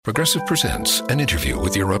Progressive presents an interview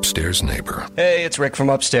with your upstairs neighbor. Hey, it's Rick from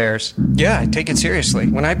upstairs. Yeah, I take it seriously.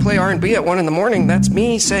 When I play R&B at 1 a.m, that's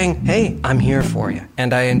me saying, hey, I'm here for you.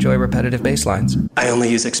 And I enjoy repetitive bass lines. I only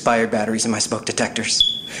use expired batteries in my smoke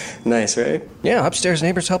detectors. Nice, right? Yeah, upstairs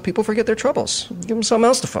neighbors help people forget their troubles. Give them something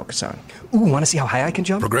else to focus on. Ooh, want to see how high I can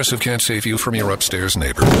jump? Progressive can't save you from your upstairs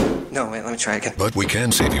neighbor. No, wait, let me try again. But we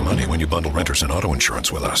can save you money when you bundle renters and auto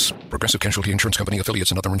insurance with us. Progressive Casualty Insurance Company,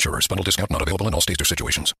 affiliates, and other insurers. Bundle discount not available in all states or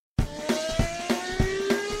situations.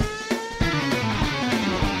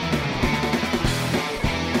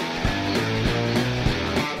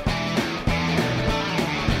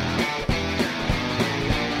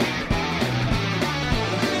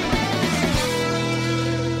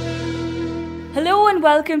 Hello and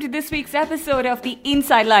welcome to this week's episode of the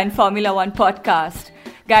Inside Line Formula One podcast.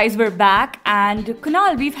 Guys, we're back and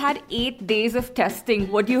Kunal, we've had 8 days of testing.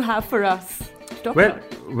 What do you have for us? Well,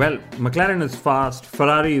 McLaren is fast,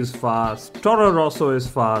 Ferrari is fast, Toro Rosso is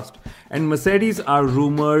fast, and Mercedes are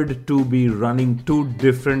rumored to be running 2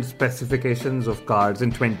 different specifications of cars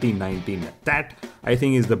in 2019. That, I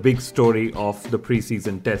think, is the big story of the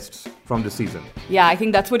preseason tests from the season. Yeah, I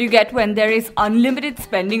think that's what you get when there is unlimited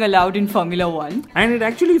spending allowed in Formula One. And it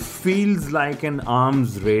actually feels like an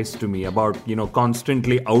arms race to me about,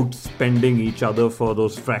 constantly outspending each other for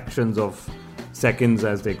those fractions of seconds,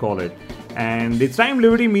 as they call it. And it's time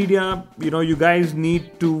Liberty Media, you guys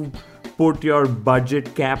need to put your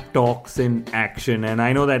budget cap talks in action. And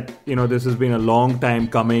I know that, this has been a long time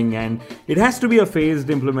coming and it has to be a phased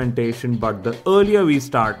implementation, but the earlier we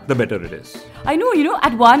start, the better it is. I know,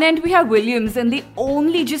 at one end we have Williams and they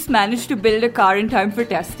only just managed to build a car in time for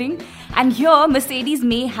testing. And here Mercedes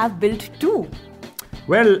may have built 2.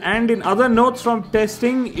 Well, and in other notes from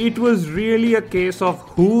testing, it was really a case of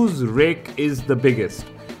whose rake is the biggest.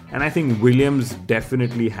 And I think Williams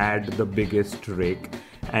definitely had the biggest rake.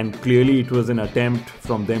 And clearly it was an attempt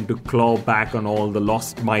from them to claw back on all the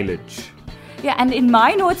lost mileage. Yeah, and in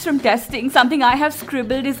my notes from testing, something I have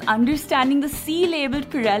scribbled is understanding the C-labeled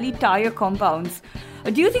Pirelli tire compounds.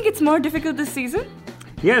 Do you think it's more difficult this season?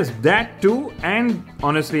 Yes, that too. And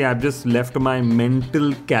honestly, I've just left my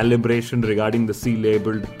mental calibration regarding the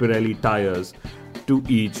C-labeled Pirelli tires to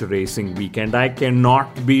each racing weekend. I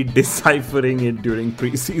cannot be deciphering it during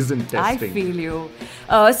preseason testing. I feel you.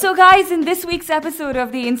 So guys, in this week's episode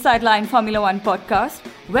of the Inside Line Formula One podcast,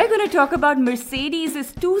 we're going to talk about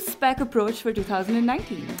Mercedes' 2-spec approach for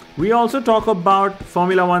 2019. We also talk about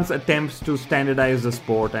Formula One's attempts to standardize the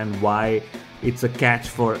sport and why it's a catch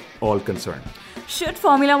for all concerned. Should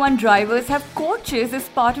Formula One drivers have coaches as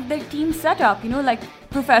part of their team setup, like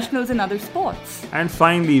professionals in other sports? And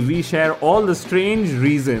finally, we share all the strange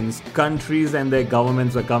reasons countries and their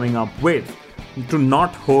governments are coming up with to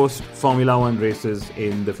not host Formula One races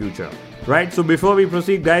in the future. Right, so before we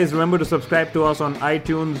proceed, guys, remember to subscribe to us on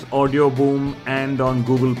iTunes, Audio Boom, and on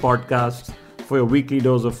Google Podcasts for your weekly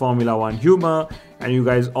dose of Formula One humor. And you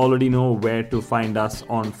guys already know where to find us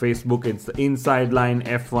on Facebook. It's the Inside Line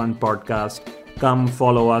F1 podcast. Come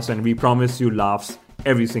follow us and we promise you laughs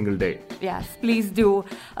every single day. Yes, please do.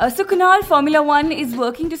 So Kunal, Formula One is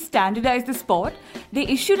working to standardize the sport. They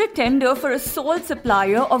issued a tender for a sole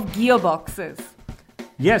supplier of gearboxes.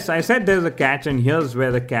 Yes, I said there's a catch and here's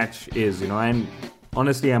where the catch is, and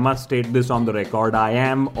honestly, I must state this on the record. I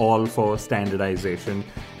am all for standardization,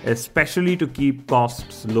 especially to keep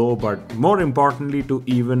costs low, but more importantly, to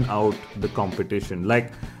even out the competition.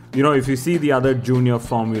 Like, if you see the other junior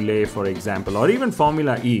Formulae, for example, or even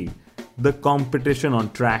Formula E, the competition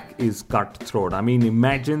on track is cutthroat. I mean,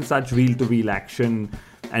 imagine such wheel-to-wheel action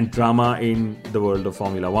and drama in the world of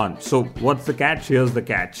Formula One. So what's the catch? Here's the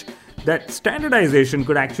catch. That standardization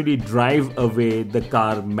could actually drive away the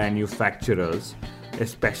car manufacturers,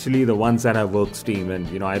 especially the ones that have works team.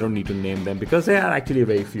 And, I don't need to name them because there are actually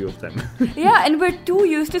very few of them. Yeah, and we're too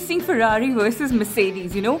used to seeing Ferrari versus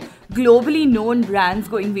Mercedes, globally known brands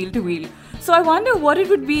going wheel to wheel. So I wonder what it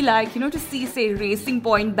would be like, to see, say, Racing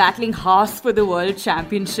Point battling Haas for the World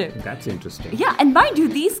Championship. That's interesting. Yeah, and mind you,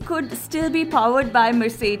 these could still be powered by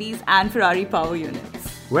Mercedes and Ferrari power units.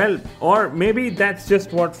 Well, or maybe that's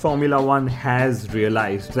just what Formula One has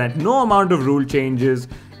realized, that no amount of rule changes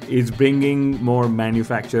is bringing more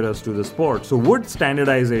manufacturers to the sport. So would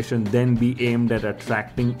standardization then be aimed at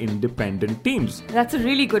attracting independent teams? That's a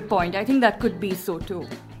really good point. I think that could be so too.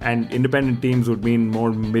 And independent teams would mean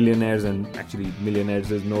more millionaires, and actually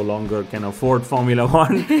millionaires is no longer can afford Formula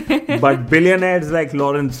One, but billionaires like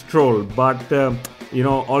Lawrence Stroll. But,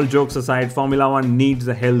 all jokes aside, Formula One needs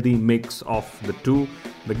a healthy mix of the two.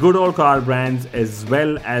 the good old car brands as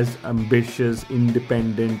well as ambitious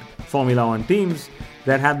independent Formula One teams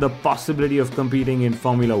that have the possibility of competing in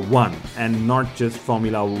Formula One and not just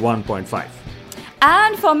Formula 1.5.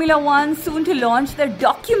 And Formula One soon to launch their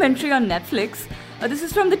documentary on Netflix. This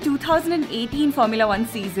is from the 2018 Formula One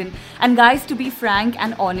season. And guys, to be frank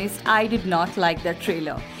and honest, I did not like that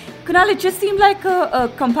trailer. Kunal, it just seemed like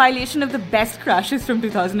a compilation of the best crashes from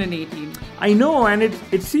 2018. I know, and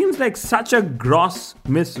it seems like such a gross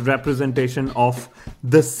misrepresentation of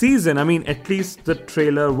the season. I mean, at least the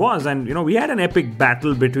trailer was. And, we had an epic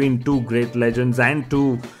battle between two great legends and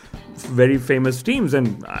two very famous teams,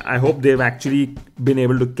 and I hope they've actually been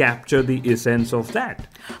able to capture the essence of that.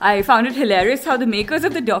 I found it hilarious how the makers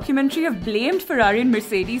of the documentary have blamed Ferrari and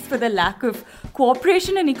Mercedes for the lack of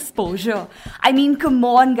cooperation and exposure. I mean, come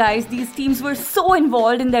on guys, these teams were so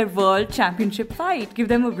involved in their world championship fight. Give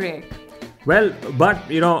them a break. Well, but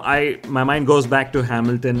my mind goes back to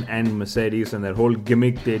Hamilton and Mercedes and their whole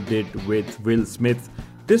gimmick they did with Will Smith.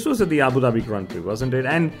 This was at the Abu Dhabi Grand Prix, wasn't it?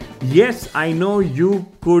 And yes, I know you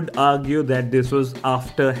could argue that this was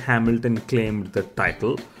after Hamilton claimed the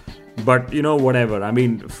title. But, whatever. I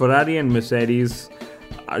mean, Ferrari and Mercedes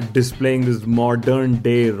are displaying this modern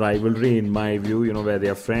day rivalry, in my view, where they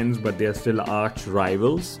are friends, but they are still arch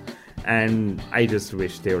rivals. And I just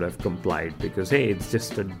wish they would have complied because, hey, it's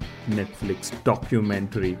just a Netflix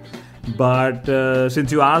documentary. But since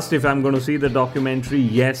you asked if I'm going to see the documentary,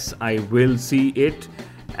 yes, I will see it.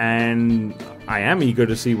 And I am eager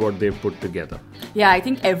to see what they've put together. Yeah, I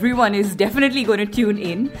think everyone is definitely going to tune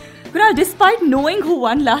in. Kunal, despite knowing who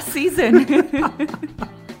won last season.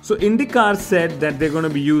 So IndyCar said that they're going to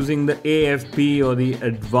be using the AFP or the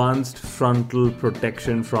Advanced Frontal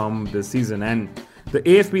Protection from this season. And the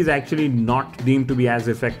AFP is actually not deemed to be as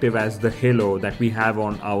effective as the halo that we have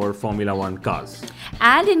on our Formula One cars.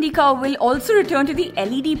 And IndyCar will also return to the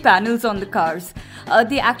LED panels on the cars.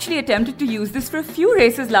 They actually attempted to use this for a few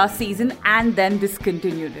races last season and then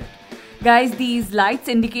discontinued it. Guys, these lights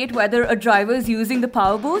indicate whether a driver is using the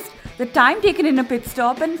power boost, the time taken in a pit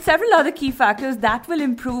stop, and several other key factors that will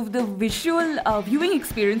improve the visual viewing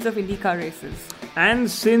experience of IndyCar races. And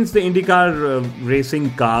since the IndyCar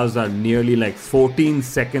racing cars are nearly like 14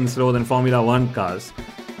 seconds slower than Formula One cars,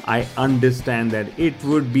 I understand that it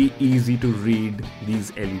would be easy to read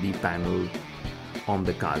these LED panels on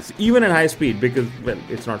the cars, even at high speed, because, well,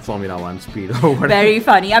 it's not Formula One speed or whatever. Very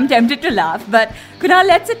funny. I'm tempted to laugh, but Kunal,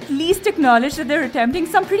 let's at least acknowledge that they're attempting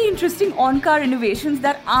some pretty interesting on-car innovations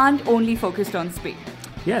that aren't only focused on speed.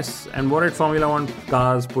 Yes, and what did Formula One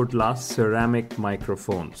cars put last? Ceramic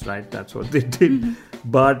microphones, right? That's what they did.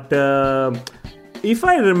 Mm-hmm. But if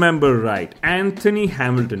I remember right, Anthony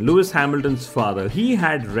Hamilton, Lewis Hamilton's father, he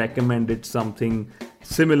had recommended something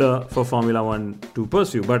similar for Formula One to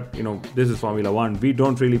pursue. But, this is Formula One. We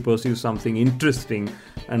don't really pursue something interesting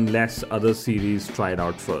unless other series try it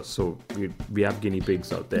out first. So we have guinea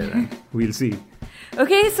pigs out there and we'll see.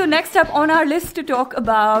 Okay, so next up on our list to talk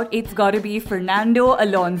about, it's got to be Fernando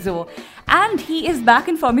Alonso. And he is back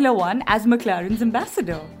in Formula One as McLaren's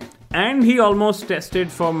ambassador. And he almost tested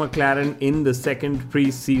for McLaren in the second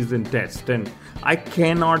pre-season test. And I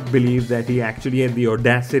cannot believe that he actually had the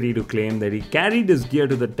audacity to claim that he carried his gear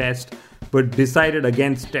to the test but decided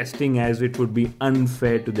against testing as it would be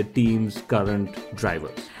unfair to the team's current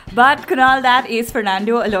drivers. But Kunal, that is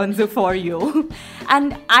Fernando Alonso for you.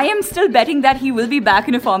 And I am still betting that he will be back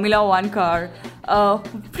in a Formula One car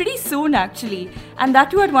pretty soon, actually. And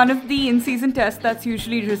that too at one of the in-season tests that's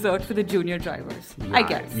usually reserved for the junior drivers, I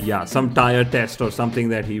guess. Yeah, some tire test or something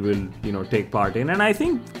that he will, take part in. And I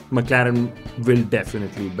think McLaren will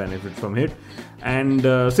definitely benefit from it. And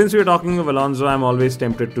since we're talking of Alonso, I'm always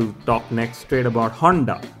tempted to talk next straight about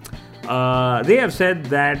Honda. They have said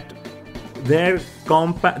that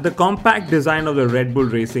the compact design of the Red Bull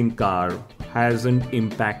racing car hasn't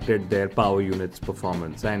impacted their power unit's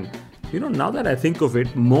performance. And, now that I think of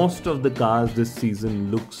it, most of the cars this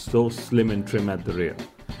season look so slim and trim at the rear.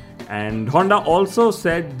 And Honda also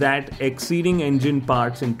said that exceeding engine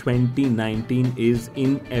parts in 2019 is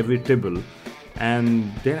inevitable.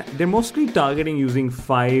 And they're mostly targeting using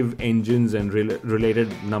 5 engines and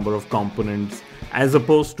related number of components as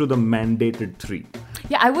opposed to the mandated 3.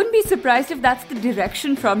 Yeah, I wouldn't be surprised if that's the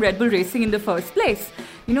direction from Red Bull Racing in the first place.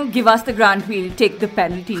 Give us the Grand Wheel, take the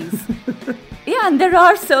penalties. Yeah, and there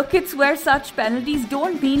are circuits where such penalties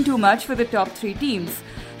don't mean too much for the top 3 teams.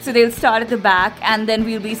 So they'll start at the back and then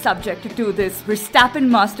we'll be subjected to this Verstappen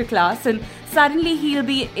masterclass and suddenly he'll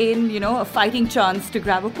be in, a fighting chance to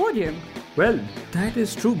grab a podium. Well, that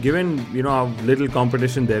is true given, how little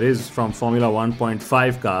competition there is from Formula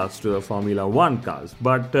 1.5 cars to the Formula 1 cars.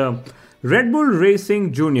 But Red Bull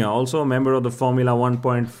Racing Jr., also a member of the Formula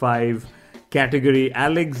 1.5 category,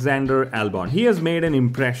 Alexander Albon. He has made an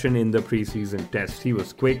impression in the preseason test. He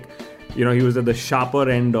was quick. He was at the sharper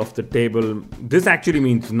end of the table. This actually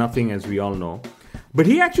means nothing, as we all know. But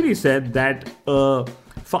he actually said that a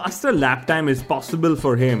faster lap time is possible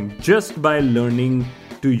for him just by learning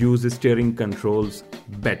to use his steering controls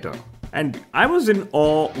better. And I was in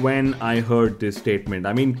awe when I heard this statement.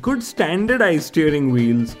 I mean, could standardized steering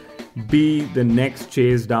wheels be the next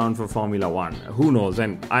chase down for Formula One? Who knows?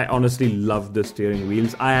 And I honestly love the steering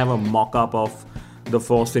wheels. I have a mock-up of the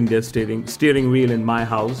Force India steering wheel in my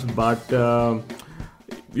house, but I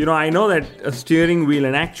know that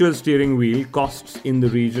an actual steering wheel costs in the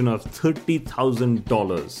region of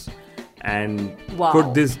 $30,000. And wow.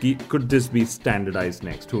 Could this be standardized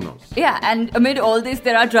next? Who knows? Yeah, and amid all this,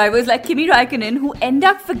 there are drivers like Kimi Raikkonen who end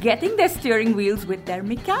up forgetting their steering wheels with their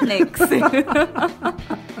mechanics.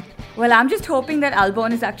 Well, I'm just hoping that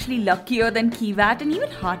Albon is actually luckier than Kvyat and even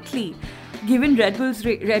Hartley. Given Red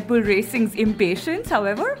Bull Racing's impatience,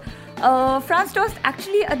 however, Franz Tost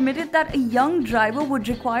actually admitted that a young driver would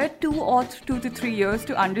require 2 to 3 years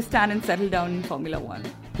to understand and settle down in Formula One.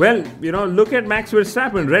 Well, look at Max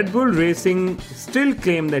Verstappen. Red Bull Racing still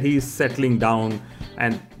claim that he's settling down,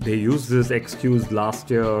 and they used this excuse last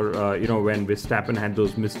year, when Verstappen had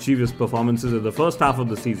those mischievous performances in the first half of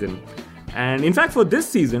the season. And in fact, for this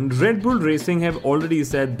season, Red Bull Racing have already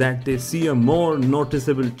said that they see a more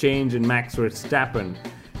noticeable change in Max Verstappen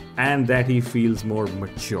and that he feels more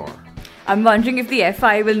mature. I'm wondering if the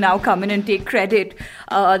FI will now come in and take credit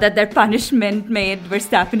that their punishment made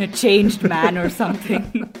Verstappen a changed man or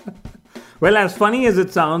something. Well, as funny as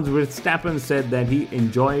it sounds, Verstappen said that he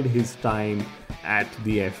enjoyed his time at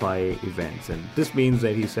the FIA events. And this means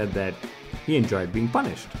that he said that he enjoyed being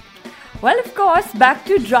punished. Well, of course, back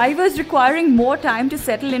to drivers requiring more time to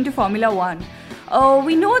settle into Formula One.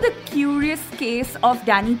 We know the curious case of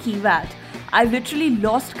Danny Kvyat. I've literally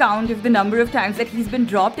lost count of the number of times that he's been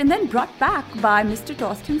dropped and then brought back by Mr.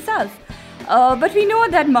 Tost himself. But we know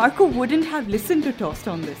that Marco wouldn't have listened to Tost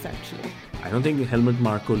on this, actually. I don't think Helmut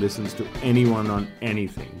Marko listens to anyone on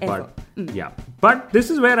anything. Ever. But yeah. But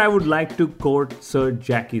this is where I would like to quote Sir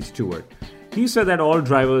Jackie Stewart. He said that all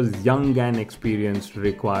drivers, young and experienced,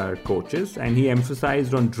 require coaches, and he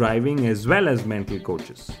emphasized on driving as well as mental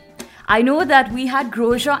coaches. I know that we had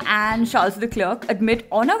Grosjean and Charles Leclerc admit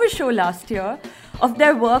on our show last year of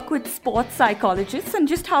their work with sports psychologists and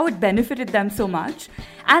just how it benefited them so much.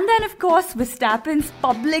 And then, of course, Verstappen's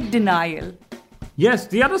public denial. Yes,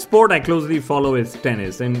 the other sport I closely follow is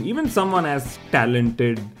tennis, and even someone as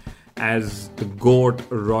talented as the GOAT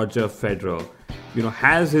Roger Federer,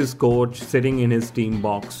 has his coach sitting in his team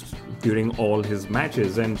box during all his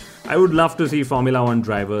matches. And I would love to see Formula One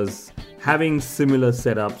drivers having similar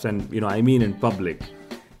setups and, in public.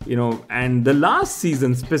 And the last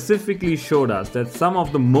season specifically showed us that some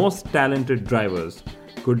of the most talented drivers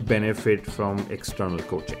could benefit from external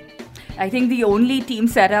coaching. I think the only team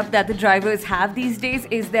setup that the drivers have these days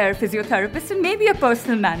is their physiotherapist and maybe a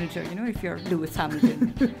personal manager, if you're Lewis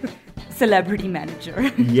Hamilton. Celebrity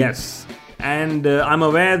manager. Yes. And I'm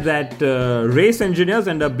aware that race engineers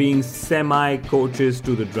end up being semi-coaches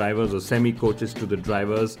to the drivers or semi-coaches to the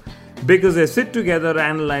drivers because they sit together,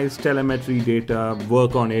 analyze telemetry data,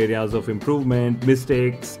 work on areas of improvement,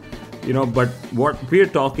 mistakes, but what we're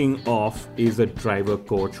talking of is a driver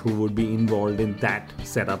coach who would be involved in that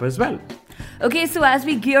setup as well. Okay, so as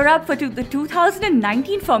we gear up for the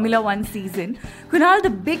 2019 Formula One season, Kunal, the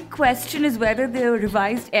big question is whether the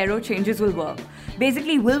revised aero changes will work.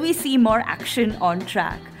 Basically, will we see more action on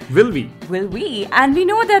track? Will we? Will we? And we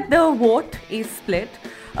know that the vote is split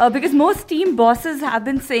because most team bosses have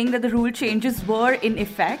been saying that the rule changes were in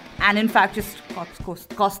effect and in fact just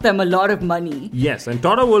cost them a lot of money. Yes, and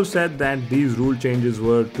Toto Wolff said that these rule changes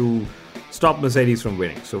were to stop Mercedes from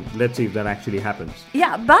winning. So let's see if that actually happens.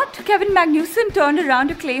 Yeah, but Kevin Magnussen turned around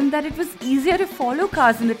to claim that it was easier to follow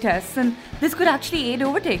cars in the tests and this could actually aid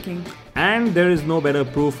overtaking. And there is no better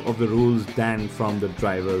proof of the rules than from the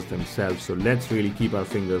drivers themselves. So let's really keep our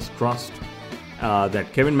fingers crossed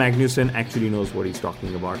that Kevin Magnussen actually knows what he's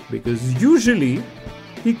talking about, because usually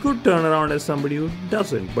he could turn around as somebody who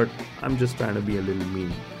doesn't. But I'm just trying to be a little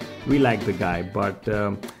mean. We like the guy, but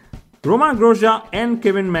Romain Grosjean and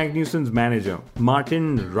Kevin Magnussen's manager,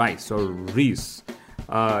 Martin Reis,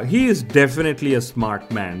 he is definitely a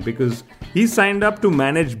smart man because he signed up to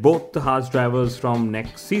manage both the Haas drivers from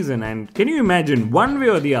next season. And can you imagine, one way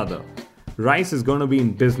or the other, Reis is going to be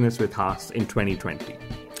in business with Haas in 2020.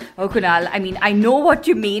 Oh, Kunal, I know what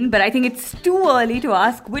you mean, but I think it's too early to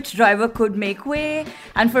ask which driver could make way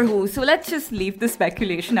and for who. So let's just leave the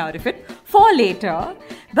speculation out of it. for later.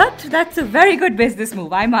 But that's a very good business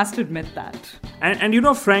move, I must admit that.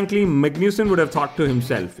 And frankly, Magnussen would have thought to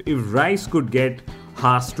himself, if Rice could get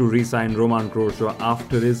Haas to re-sign Romain Grosjean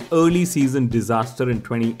after his early season disaster in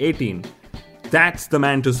 2018, that's the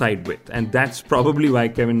man to side with. And that's probably why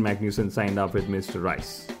Kevin Magnussen signed up with Mr.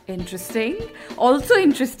 Rice. Interesting. Also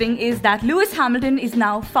interesting is that Lewis Hamilton is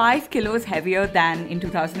now 5 kilos heavier than in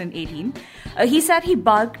 2018. He said he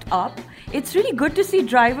bulked up. It's really good to see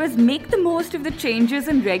drivers make the most of the changes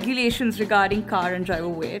and regulations regarding car and driver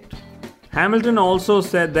weight. Hamilton also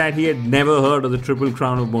said that he had never heard of the Triple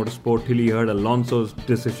Crown of Motorsport till he heard Alonso's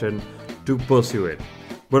decision to pursue it.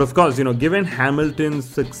 But of course, given Hamilton's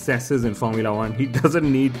successes in Formula One, he doesn't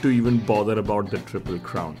need to even bother about the Triple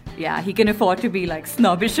Crown. Yeah, he can afford to be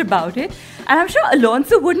snobbish about it. And I'm sure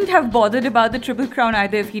Alonso wouldn't have bothered about the Triple Crown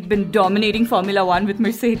either if he'd been dominating Formula One with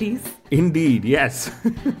Mercedes. Indeed, yes.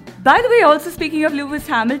 By the way, also speaking of Lewis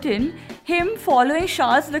Hamilton, him following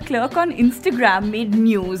Charles Leclerc on Instagram made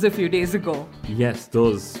news a few days ago. Yes,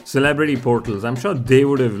 those celebrity portals, I'm sure they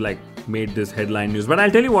would have made this headline news. But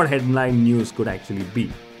I'll tell you what headline news could actually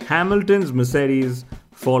be. Hamilton's Mercedes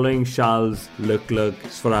following Charles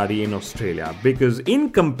Leclerc's Ferrari in Australia. Because in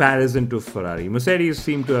comparison to Ferrari, Mercedes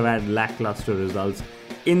seem to have had lackluster results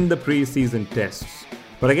in the pre-season tests.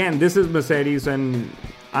 But again, this is Mercedes, and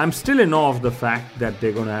I'm still in awe of the fact that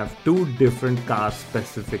they're going to have 2 different car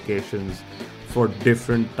specifications for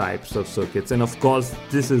different types of circuits. And of course,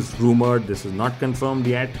 this is rumored, this is not confirmed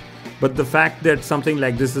yet. But the fact that something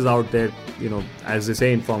like this is out there, as they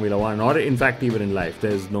say in Formula One, or in fact even in life,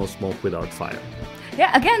 there's no smoke without fire.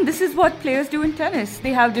 Yeah, again, this is what players do in tennis.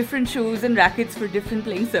 They have different shoes and rackets for different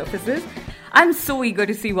playing surfaces. I'm so eager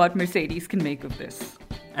to see what Mercedes can make of this.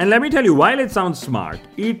 And let me tell you, while it sounds smart,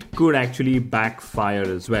 it could actually backfire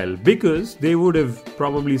as well, because they would have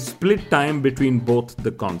probably split time between both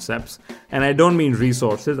the concepts. And I don't mean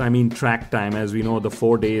resources, I mean track time. As we know, the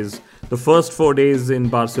first 4 days in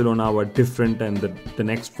Barcelona were different, and the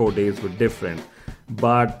next 4 days were different.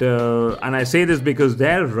 But, and I say this because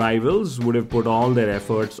their rivals would have put all their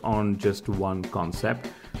efforts on just one concept.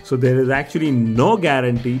 So there is actually no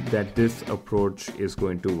guarantee that this approach is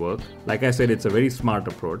going to work. Like I said, it's a very smart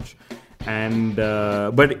approach. And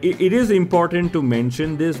but it is important to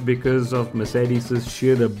mention this because of Mercedes'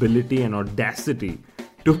 sheer ability and audacity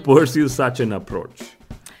to pursue such an approach.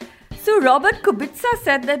 So Robert Kubica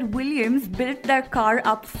said that Williams built their car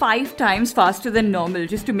up 5 times faster than normal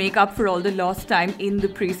just to make up for all the lost time in the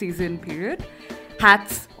pre-season period.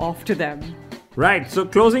 Hats off to them. Right, so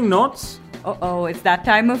closing notes. Uh-oh, it's that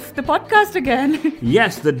time of the podcast again.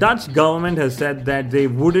 Yes, the Dutch government has said that they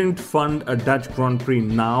wouldn't fund a Dutch Grand Prix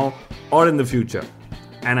now or in the future.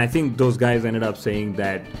 And I think those guys ended up saying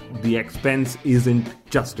that the expense isn't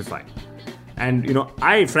justified. And,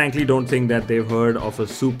 I frankly don't think that they've heard of a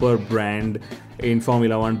super brand in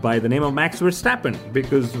Formula One by the name of Max Verstappen.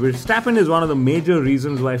 Because Verstappen is one of the major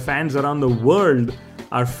reasons why fans around the world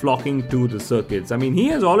are flocking to the circuits. I mean, he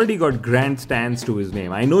has already got grandstands to his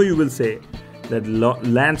name. I know you will say that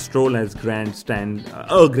Lance Stroll has a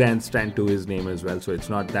grandstand to his name as well, so it's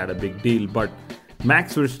not that a big deal. But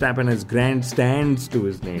Max Verstappen has grandstands to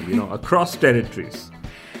his name, across territories.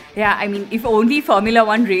 Yeah, I mean, if only Formula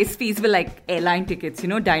One race fees were like airline tickets,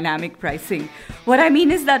 dynamic pricing. What I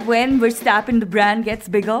mean is that when Verstappen, the brand, gets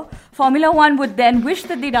bigger, Formula One would then wish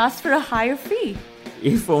that they'd asked for a higher fee.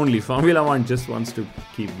 If only. Formula One just wants to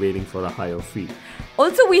keep waiting for a higher fee.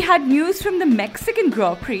 Also, we had news from the Mexican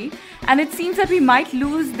Grand Prix, and it seems that we might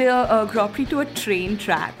lose the Grand Prix to a train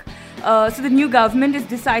track. So the new government is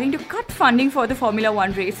deciding to cut funding for the Formula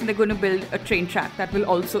One race, and they're going to build a train track that will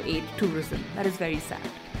also aid tourism. That is very sad.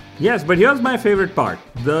 Yes, but here's my favorite part.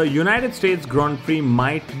 The United States Grand Prix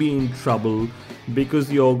might be in trouble because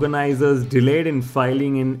the organizers delayed in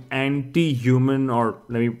filing an anti-human.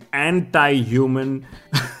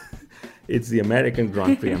 It's the American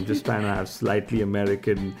Grand Prix. I'm just trying to have slightly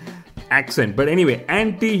American accent. But anyway,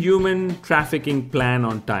 anti-human trafficking plan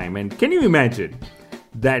on time. And can you imagine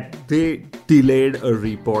that they delayed a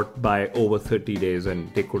report by over 30 days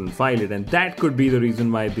and they couldn't file it? And that could be the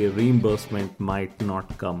reason why the reimbursement might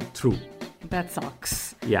not come through. That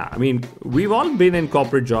sucks. Yeah, I mean, we've all been in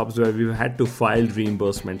corporate jobs where we've had to file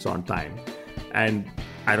reimbursements on time. And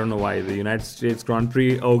I don't know why the United States Grand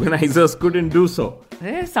Prix organizers couldn't do so.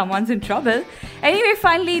 Someone's in trouble. Anyway,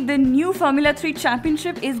 finally, the new Formula 3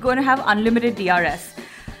 Championship is going to have unlimited DRS.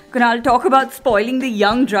 Kunal, talk about spoiling the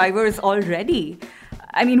young drivers already.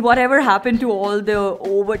 I mean, whatever happened to all the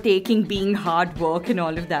overtaking being hard work and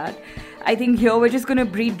all of that? I think here we're just going to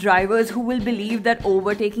breed drivers who will believe that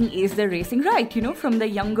overtaking is their racing right, from the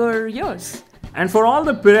younger years. And for all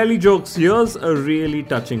the Pirelli jokes, here's a really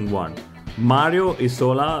touching one. Mario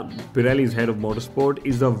Isola, Pirelli's head of motorsport,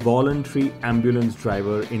 is a voluntary ambulance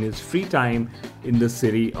driver in his free time in the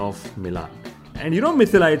city of Milan. And you know,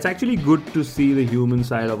 Mithila, it's actually good to see the human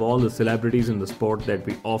side of all the celebrities in the sport that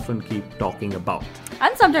we often keep talking about.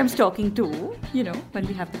 And sometimes talking to, when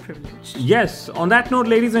we have the privilege. Yes, on that note,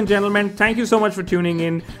 ladies and gentlemen, thank you so much for tuning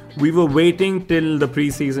in. We were waiting till the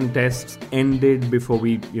preseason tests ended before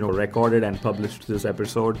we, recorded and published this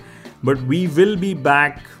episode. But we will be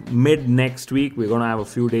back mid next week. We're going to have a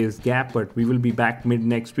few days gap, but we will be back mid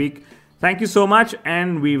next week. Thank you so much,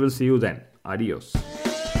 and we will see you then. Adios.